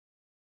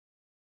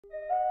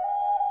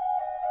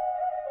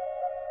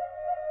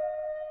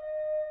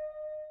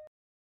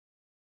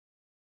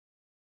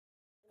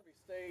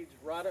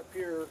right up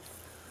here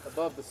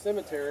above the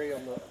cemetery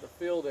on the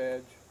field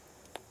edge.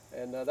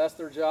 And that's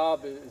their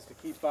job is to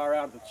keep fire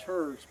out of the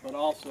church, but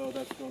also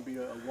that's going to be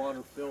a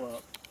water fill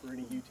up for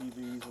any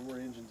UTVs or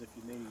engines if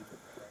you need.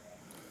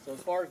 So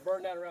as far as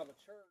burning down around the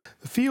church.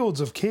 The fields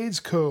of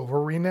Cades Cove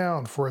are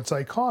renowned for its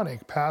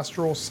iconic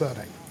pastoral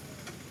setting.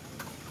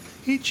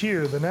 Each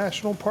year, the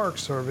National Park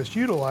Service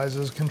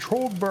utilizes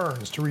controlled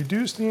burns to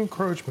reduce the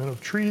encroachment of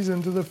trees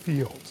into the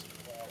fields,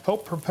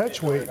 help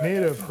perpetuate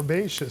native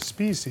herbaceous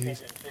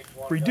species,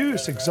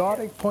 reduce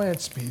exotic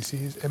plant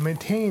species, and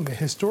maintain the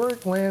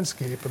historic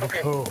landscape of the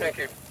cove. Thank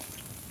you.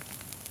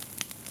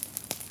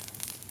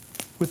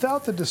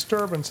 Without the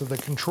disturbance of the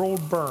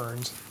controlled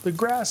burns, the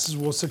grasses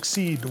will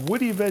succeed to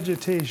woody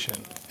vegetation,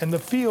 and the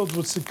fields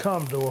would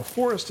succumb to a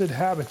forested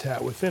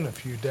habitat within a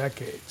few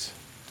decades.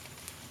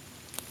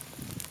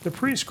 The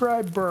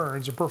prescribed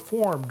burns are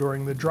performed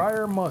during the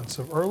drier months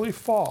of early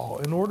fall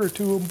in order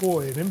to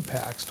avoid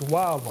impacts to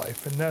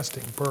wildlife and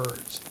nesting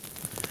birds.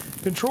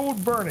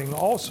 Controlled burning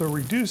also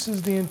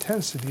reduces the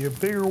intensity of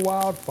bigger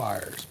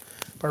wildfires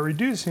by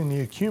reducing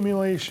the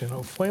accumulation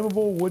of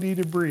flammable woody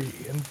debris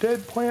and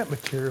dead plant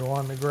material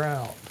on the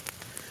ground.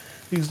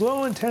 These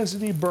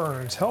low-intensity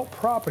burns help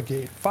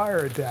propagate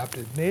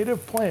fire-adapted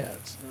native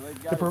plants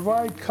that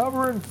provide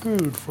cover and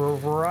food for a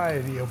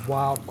variety of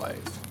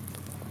wildlife.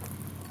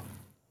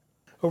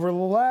 Over the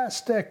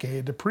last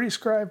decade, the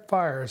prescribed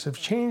fires have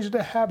changed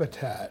the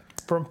habitat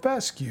from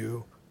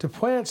fescue to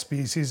plant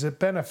species that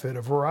benefit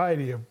a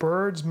variety of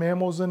birds,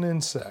 mammals, and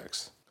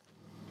insects.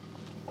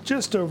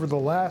 Just over the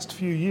last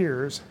few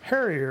years,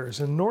 harriers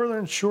and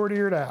northern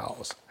short-eared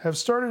owls have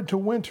started to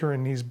winter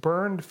in these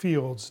burned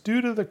fields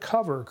due to the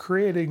cover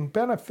creating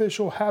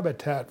beneficial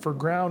habitat for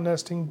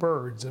ground-nesting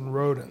birds and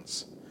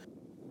rodents.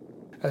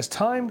 As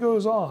time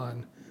goes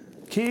on,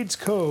 Cades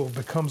Cove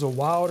becomes a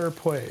wilder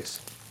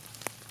place,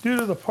 due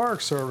to the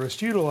Park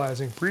Service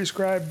utilizing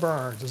prescribed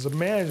burns as a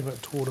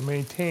management tool to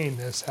maintain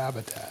this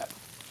habitat.